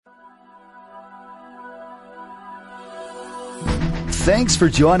Thanks for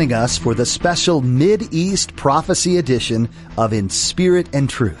joining us for the special Mid-East Prophecy edition of In Spirit and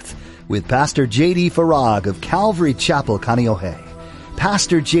Truth with Pastor J.D. Farag of Calvary Chapel, Kaneohe.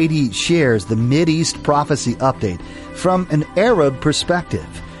 Pastor J.D. shares the Mid-East Prophecy update from an Arab perspective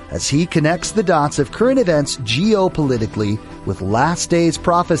as he connects the dots of current events geopolitically with last days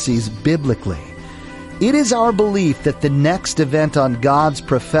prophecies biblically. It is our belief that the next event on God's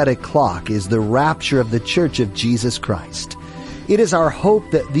prophetic clock is the rapture of the Church of Jesus Christ. It is our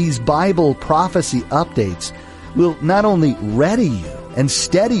hope that these Bible prophecy updates will not only ready you and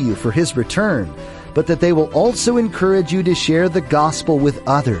steady you for His return, but that they will also encourage you to share the gospel with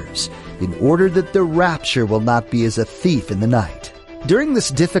others in order that the rapture will not be as a thief in the night. During this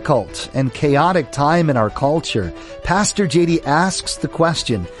difficult and chaotic time in our culture, Pastor J.D. asks the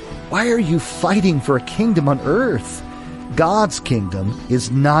question, why are you fighting for a kingdom on earth? God's kingdom is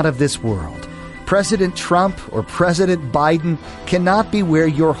not of this world. President Trump or President Biden cannot be where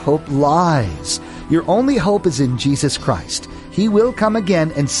your hope lies. Your only hope is in Jesus Christ. He will come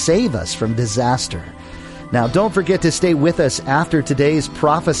again and save us from disaster. Now, don't forget to stay with us after today's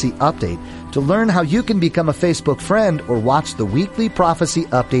prophecy update to learn how you can become a Facebook friend or watch the weekly prophecy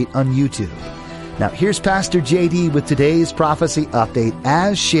update on YouTube. Now, here's Pastor J.D. with today's prophecy update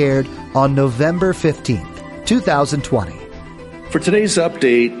as shared on November 15th, 2020. For today's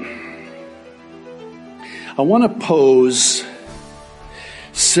update, I want to pose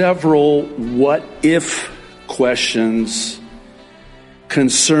several what-if questions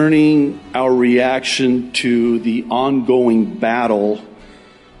concerning our reaction to the ongoing battle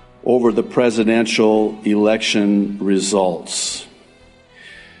over the presidential election results.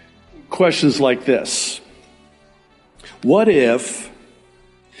 Questions like this. What if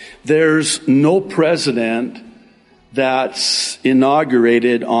there's no president that's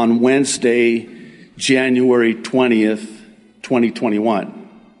inaugurated on Wednesday, January 20th, 2021?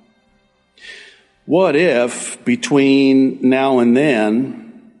 What if between now and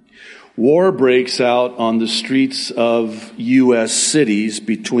then war breaks out on the streets of U.S. cities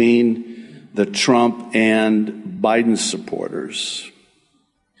between the Trump and Biden supporters?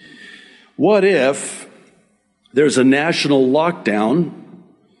 What if there's a national lockdown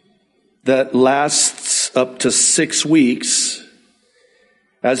that lasts up to 6 weeks,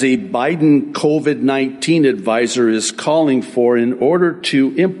 as a Biden COVID-19 advisor is calling for in order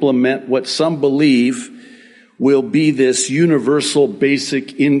to implement what some believe will be this universal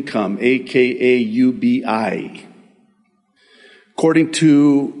basic income, aka UBI. According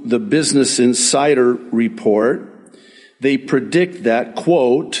to the Business Insider report, they predict that,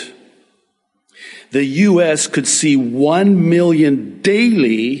 quote, the U.S. could see 1 million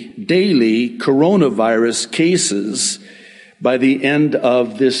daily coronavirus cases by the end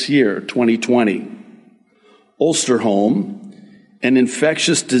of this year, 2020. Osterholm, an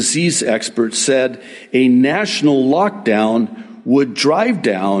infectious disease expert, said a national lockdown would drive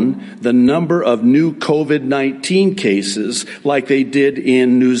down the number of new COVID-19 cases like they did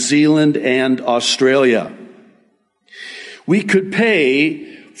in New Zealand and Australia. We could pay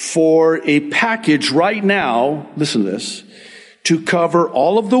for a package right now, listen to this, to cover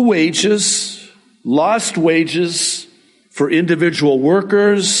all of the wages, lost wages, for individual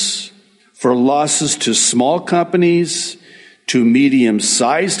workers, for losses to small companies, to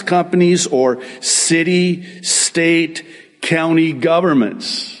medium-sized companies, or city, state, county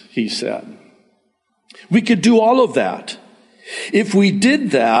governments, he said. We could do all of that. If we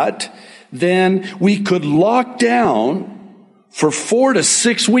did that, then we could lock down for 4 to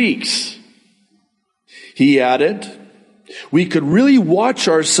 6 weeks. He added, we could really watch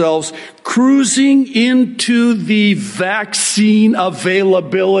ourselves cruising into the vaccine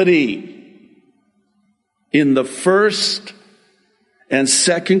availability in the first and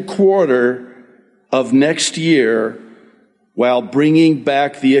second quarter of next year, while bringing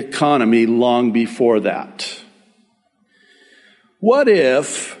back the economy long before that. What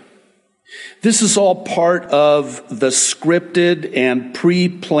if this is all part of the scripted and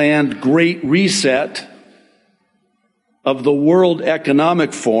pre-planned Great Reset of the World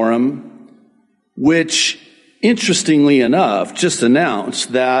Economic Forum, which, interestingly enough, just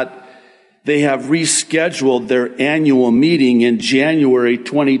announced that they have rescheduled their annual meeting in January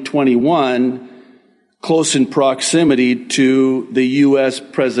 2021, close in proximity to the U.S.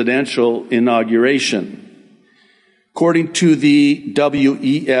 presidential inauguration. According to the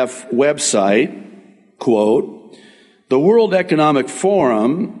WEF website, quote, the World Economic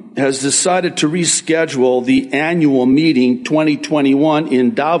Forum has decided to reschedule the annual meeting 2021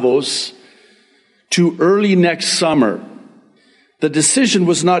 in Davos to early next summer. The decision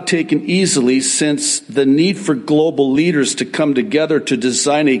was not taken easily, since the need for global leaders to come together to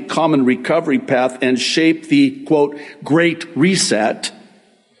design a common recovery path and shape the, quote, Great Reset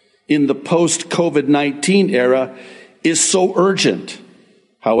in the post-COVID-19 era is so urgent.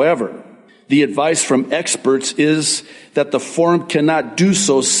 However, the advice from experts is that the forum cannot do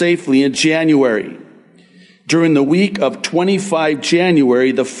so safely in January. During the week of 25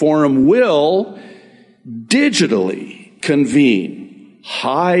 January, the forum will digitally convene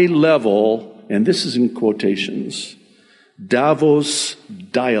high level, and this is in quotations, Davos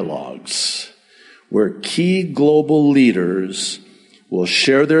dialogues, where key global leaders will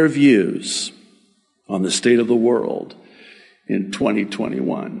share their views on the state of the world in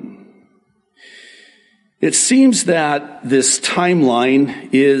 2021. It seems that this timeline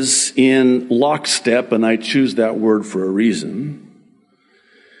is in lockstep, and I choose that word for a reason,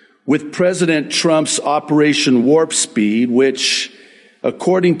 with President Trump's Operation Warp Speed, which,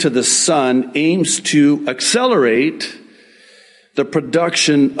 according to The Sun, aims to accelerate the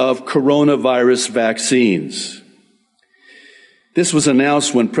production of coronavirus vaccines. This was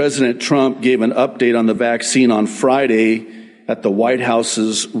announced when President Trump gave an update on the vaccine on Friday at the White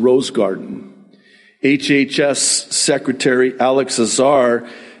House's Rose Garden. HHS Secretary Alex Azar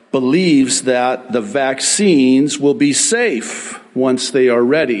believes that the vaccines will be safe once they are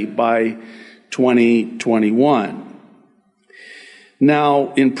ready by 2021.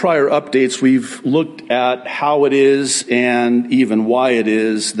 Now, in prior updates, we've looked at how it is and even why it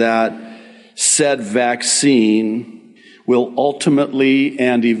is that said vaccine will ultimately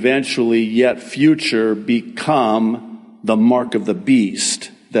and eventually yet future become the mark of the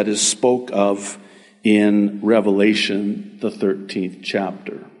beast that is spoke of in Revelation, the 13th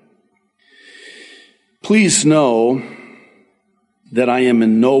chapter. Please know that I am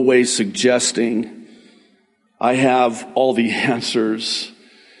in no way suggesting I have all the answers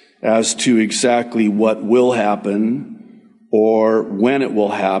as to exactly what will happen or when it will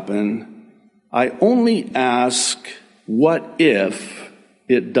happen. I only ask, what if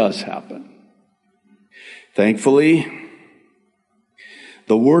it does happen? Thankfully,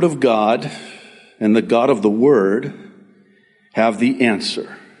 the Word of God and the God of the Word have the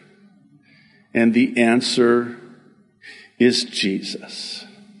answer. And the answer is Jesus.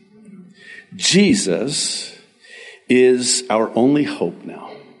 Jesus is our only hope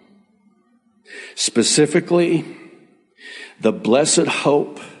now. Specifically, the blessed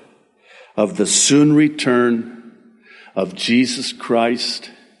hope of the soon return of Jesus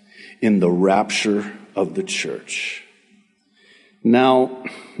Christ in the rapture of the church. Now,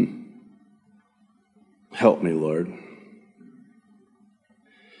 help me, Lord.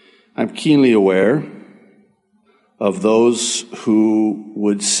 I'm keenly aware of those who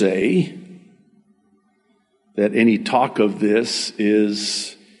would say that any talk of this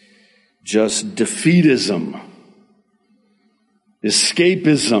is just defeatism,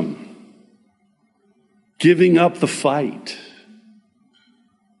 escapism, giving up the fight.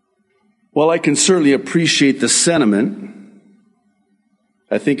 While I can certainly appreciate the sentiment,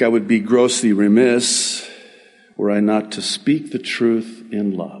 I think I would be grossly remiss were I not to speak the truth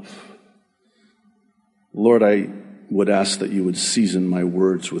in love. Lord, I would ask that you would season my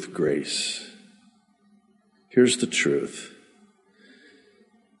words with grace. Here's the truth.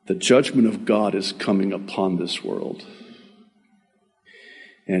 The judgment of God is coming upon this world.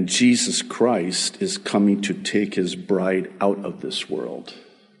 And Jesus Christ is coming to take his bride out of this world.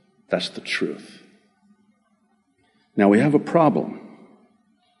 That's the truth. Now we have a problem.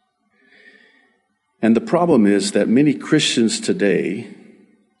 And the problem is that many Christians today,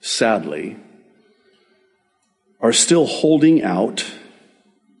 sadly, are still holding out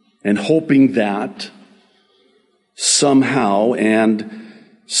and hoping that somehow and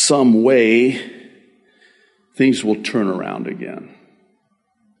some way things will turn around again.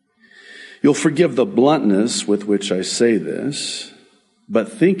 You'll forgive the bluntness with which I say this,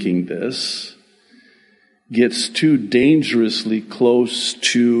 but thinking this gets too dangerously close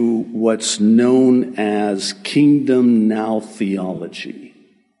to what's known as kingdom now theology.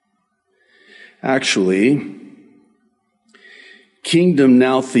 Actually, kingdom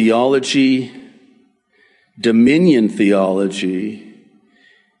now theology, dominion theology,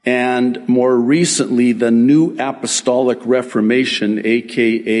 and more recently, the New Apostolic Reformation,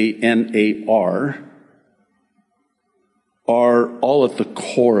 aka NAR, are all at the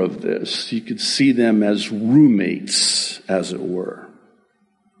core of this. You could see them as roommates, as it were.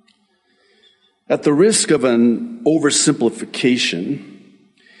 At the risk of an oversimplification,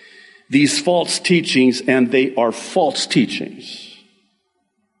 these false teachings, and they are false teachings,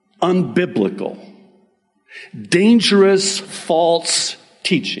 unbiblical, dangerous false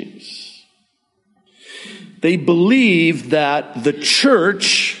teachings. They believe that the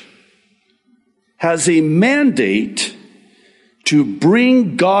church has a mandate to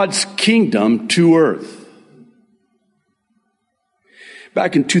bring God's kingdom to earth.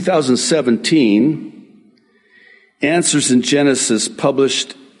 Back in 2017, Answers in Genesis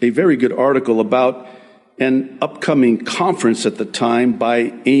published a very good article about an upcoming conference at the time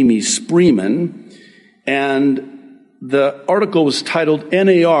by Amy Spreeman, and the article was titled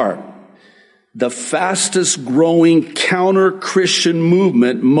NAR, the fastest growing counter-Christian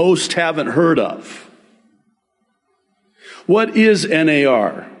movement most haven't heard of. What is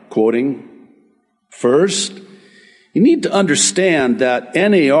NAR? Quoting, first, you need to understand that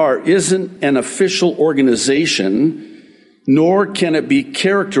NAR isn't an official organization, nor can it be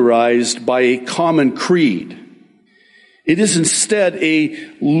characterized by a common creed. It is instead a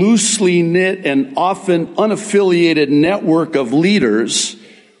loosely knit and often unaffiliated network of leaders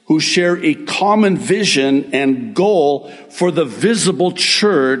who share a common vision and goal for the visible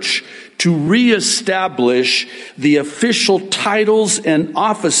church to reestablish the official titles and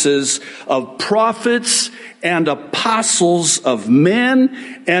offices of prophets and apostles of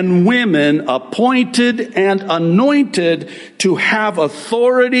men and women appointed and anointed to have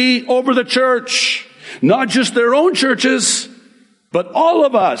authority over the church. Not just their own churches, but all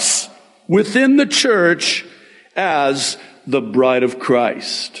of us within the church as the bride of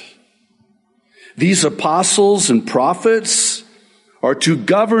Christ. These apostles and prophets are to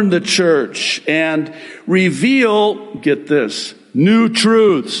govern the church and reveal, get this, new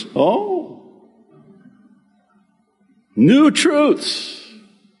truths. New truths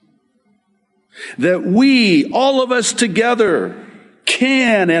that we, all of us together,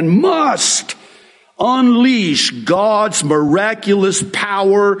 can and must unleash God's miraculous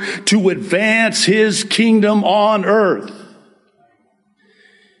power to advance His kingdom on earth.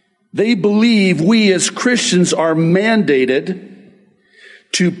 They believe we as Christians are mandated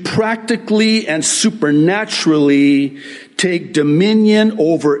to practically and supernaturally take dominion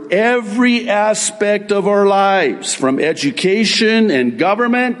over every aspect of our lives, from education and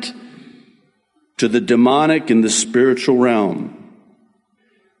government to the demonic and the spiritual realm.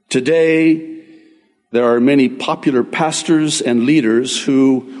 Today, there are many popular pastors and leaders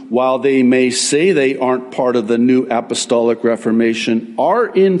who, while they may say they aren't part of the New Apostolic Reformation, are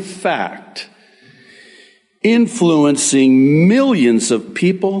in fact influencing millions of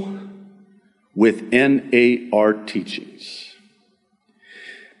people with NAR teachings.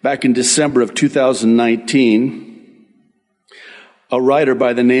 Back in December of 2019, a writer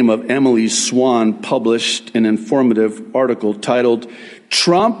by the name of Emily Swan published an informative article titled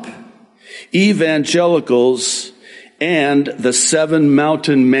 "Trump, Evangelicals, and the Seven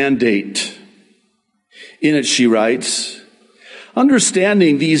Mountain Mandate." In it she writes,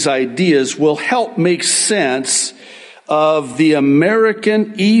 understanding these ideas will help make sense of the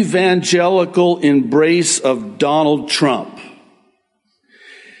American evangelical embrace of Donald Trump.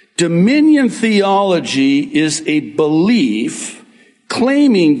 Dominion theology is a belief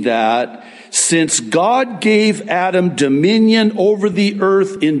claiming that since God gave Adam dominion over the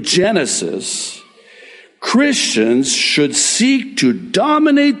earth in Genesis, Christians should seek to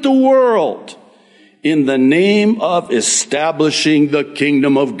dominate the world in the name of establishing the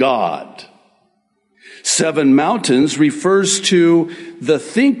kingdom of God. Seven Mountains refers to the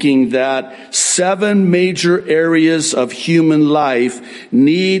thinking that seven major areas of human life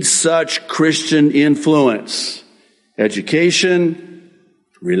need such Christian influence: education,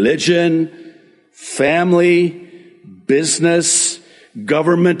 religion, family, business,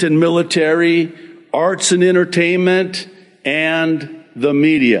 government and military, arts and entertainment, and the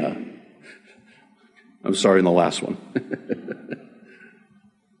media. I'm sorry, in the last one.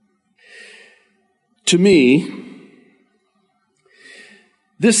 To me,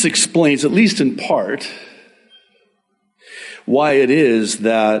 this explains, at least in part, why it is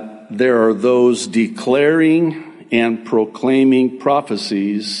that there are those declaring and proclaiming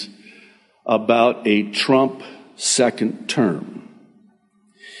prophecies about a Trump second term.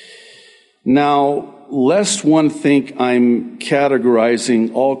 Now, lest one think I'm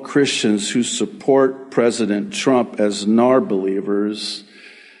categorizing all Christians who support President Trump as NAR believers,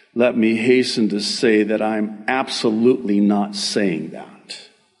 let me hasten to say that I'm absolutely not saying that.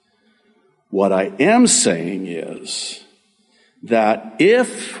 What I am saying is that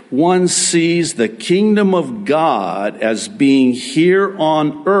if one sees the kingdom of God as being here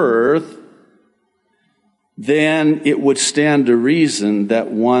on earth, then it would stand to reason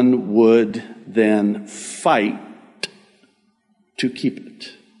that one would then fight to keep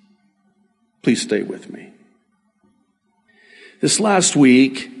it. Please stay with me. This last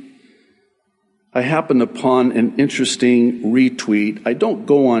week, I happened upon an interesting retweet. I don't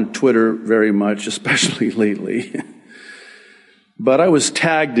go on Twitter very much, especially lately. But I was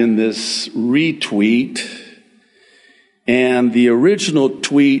tagged in this retweet, and the original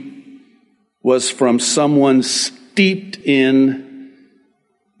tweet was from someone steeped in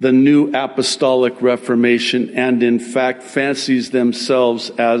the New Apostolic Reformation and in fact fancies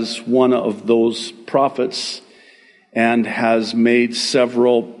themselves as one of those prophets and has made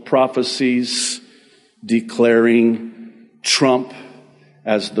several prophecies declaring Trump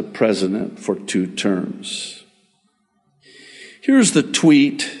as the president for 2 terms. Here's the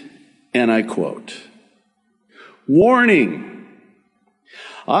tweet, and I quote, "Warning,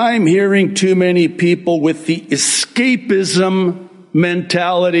 I'm hearing too many people with the escapism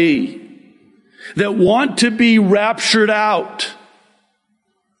mentality that want to be raptured out.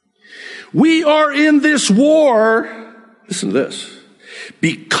 We are in this war," listen to this,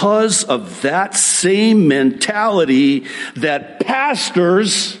 "because of that same mentality that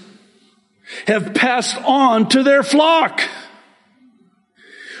pastors have passed on to their flock.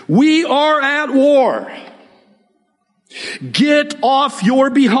 We are at war. Get off your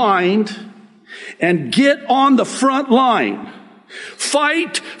behind and get on the front line.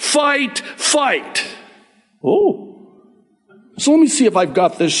 Fight, fight, fight." Oh, so let me see if I've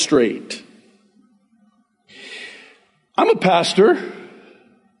got this straight. I'm a pastor.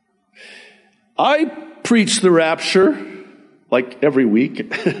 I preach the rapture like every week.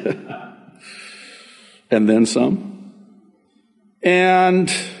 And then some.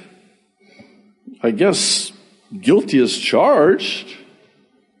 And I guess guilty as charged.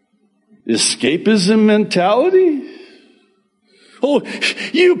 Escapism mentality? Oh,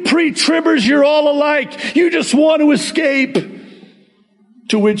 you pre-tribbers, you're all alike. You just want to escape.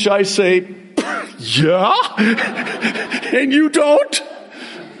 To which I say, yeah? And you don't?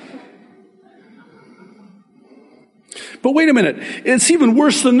 But wait a minute. It's even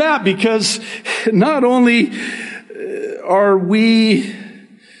worse than that, because not only are we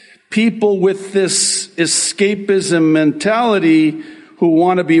people with this escapism mentality who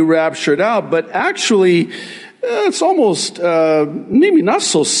want to be raptured out, but actually it's almost, maybe not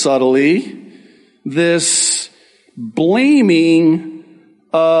so subtly, this blaming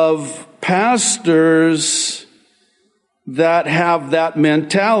of pastors that have that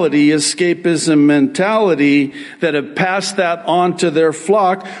mentality, escapism mentality, that have passed that on to their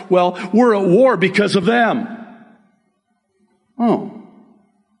flock. Well, we're at war because of them. Oh.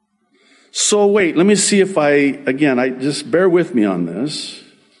 So wait, let me see if I just bear with me on this.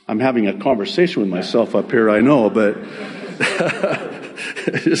 I'm having a conversation with myself up here, I know, but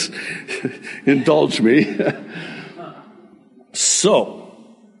just indulge me. So,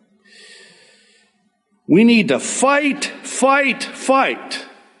 we need to fight, fight, fight.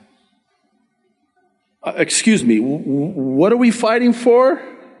 Excuse me, what are we fighting for?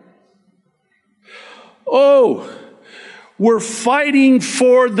 Oh, we're fighting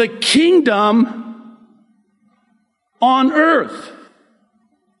for the kingdom on earth.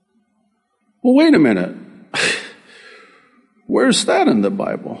 Well, wait a minute. Where's that in the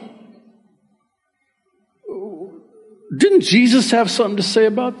Bible? Didn't Jesus have something to say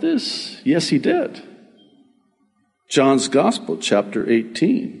about this? Yes, he did. John's Gospel, chapter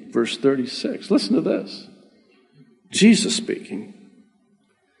 18, verse 36. Listen to this. Jesus speaking.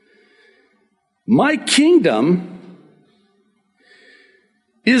 "My kingdom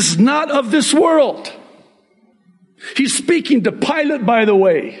is not of this world." He's speaking to Pilate, by the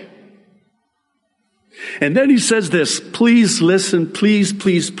way. And then he says this, please listen, please,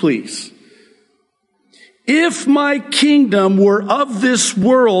 please, please. "If my kingdom were of this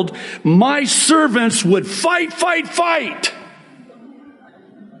world, my servants would fight, fight, fight,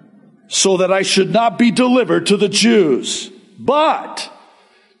 so that I should not be delivered to the Jews. But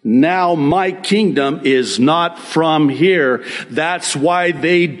now my kingdom is not from here. That's why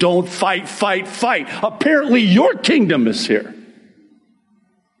they don't fight, fight, fight. Apparently your kingdom is here."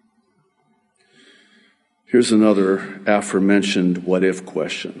 Here's another aforementioned what-if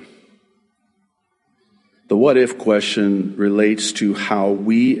question. The what-if question relates to how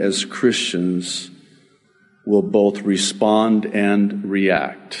we as Christians will both respond and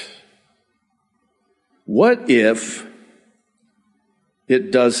react. What if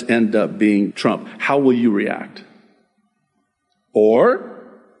it does end up being Trump? How will you react?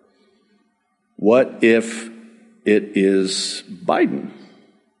 Or, what if it is Biden?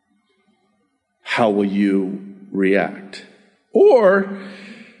 How will you react? Or,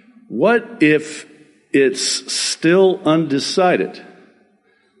 what if it's still undecided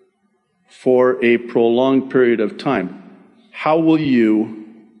for a prolonged period of time? how will you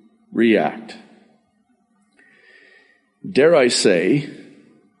react? Dare I say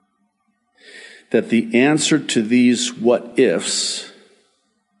that the answer to these what-ifs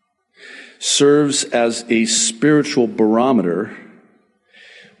serves as a spiritual barometer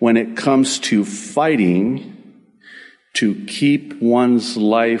when it comes to fighting to keep one's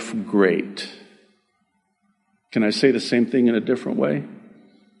life great. Can I say the same thing in a different way?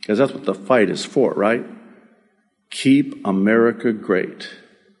 Because that's what the fight is for, right? Keep America great.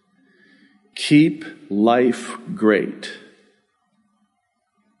 Keep life great.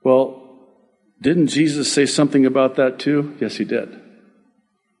 Well, didn't Jesus say something about that too? Yes, he did.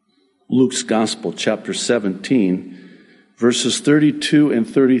 Luke's Gospel, chapter 17, verses 32 and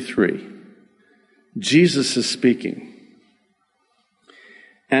 33. Jesus is speaking.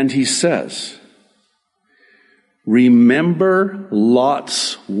 And he says, remember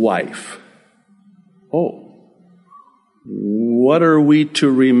Lot's wife. Oh, what are we to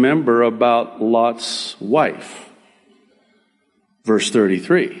remember about Lot's wife? Verse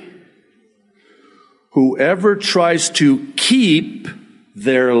 33. Whoever tries to keep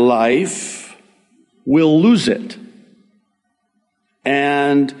their life will lose it.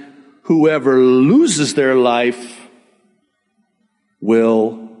 And whoever loses their life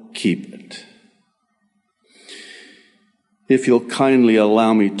will keep it. If you'll kindly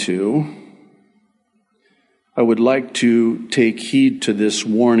allow me to, I would like to take heed to this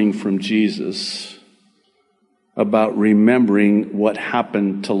warning from Jesus about remembering what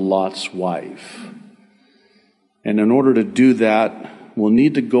happened to Lot's wife. And in order to do that, we'll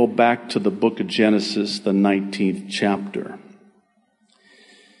need to go back to the book of Genesis, the 19th chapter.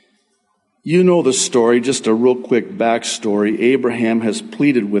 You know the story, just a real quick backstory. Abraham has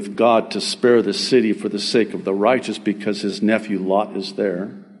pleaded with God to spare the city for the sake of the righteous because his nephew Lot is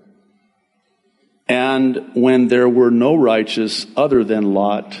there. And when there were no righteous other than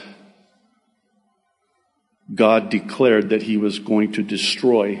Lot, God declared that he was going to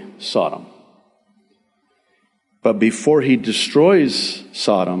destroy Sodom. But before he destroys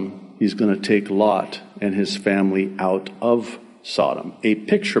Sodom, he's going to take Lot and his family out of Sodom. A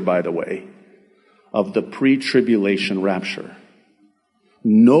picture, by the way, of the pre-tribulation rapture.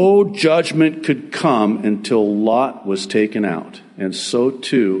 No judgment could come until Lot was taken out. And so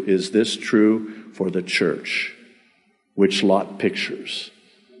too is this true for the church, which Lot pictures.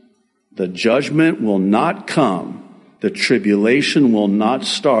 The judgment will not come, the tribulation will not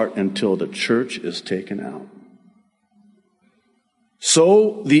start until the church is taken out.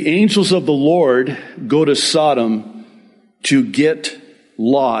 So the angels of the Lord go to Sodom to get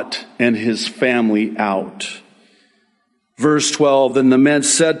Lot and his family out. Verse 12, then the men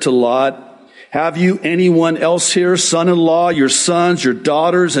said to Lot, have you anyone else here, son-in-law, your sons, your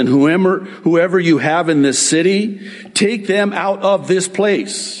daughters, and whoever you have in this city? Take them out of this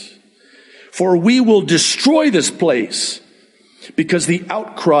place, for we will destroy this place, because the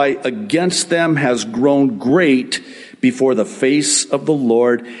outcry against them has grown great before the face of the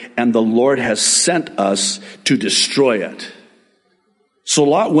Lord, and the Lord has sent us to destroy it. So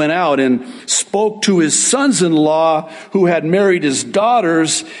Lot went out and spoke to his sons-in-law who had married his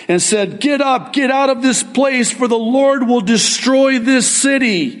daughters and said, get up, get out of this place, for the Lord will destroy this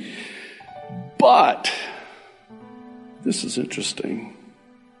city. But, this is interesting,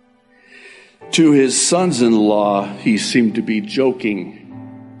 to his sons-in-law he seemed to be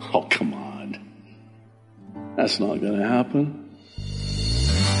joking. Oh, come on. That's not going to happen.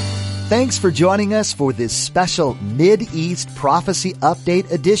 Thanks for joining us for this special Mid-East Prophecy Update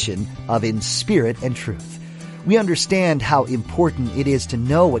edition of In Spirit and Truth. We understand how important it is to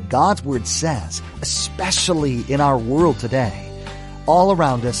know what God's Word says, especially in our world today. All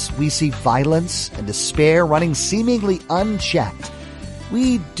around us, we see violence and despair running seemingly unchecked.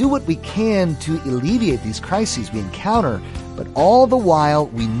 We do what we can to alleviate these crises we encounter, but all the while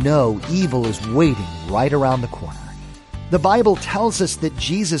we know evil is waiting right around the corner. The Bible tells us that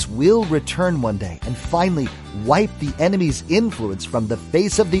Jesus will return one day and finally wipe the enemy's influence from the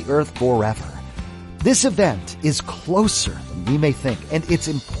face of the earth forever. This event is closer than we may think, and it's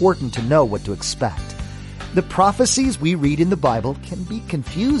important to know what to expect. The prophecies we read in the Bible can be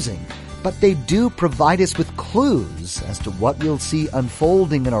confusing, but they do provide us with clues as to what we'll see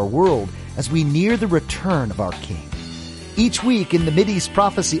unfolding in our world as we near the return of our King. Each week in the Mideast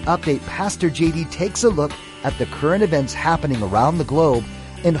Prophecy Update, Pastor JD takes a look at the current events happening around the globe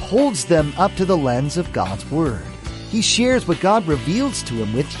and holds them up to the lens of God's Word. He shares what God reveals to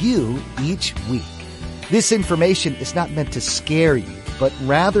him with you each week. This information is not meant to scare you, but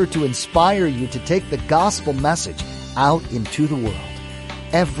rather to inspire you to take the gospel message out into the world.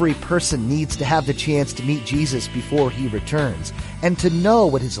 Every person needs to have the chance to meet Jesus before he returns and to know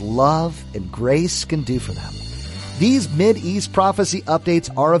what his love and grace can do for them. These Mideast Prophecy updates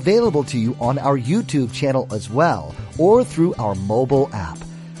are available to you on our YouTube channel as well, or through our mobile app.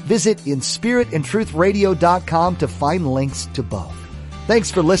 Visit inspiritandtruthradio.com to find links to both.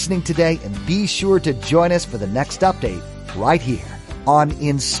 Thanks for listening today, and be sure to join us for the next update right here on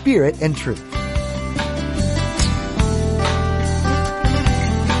In Spirit and Truth.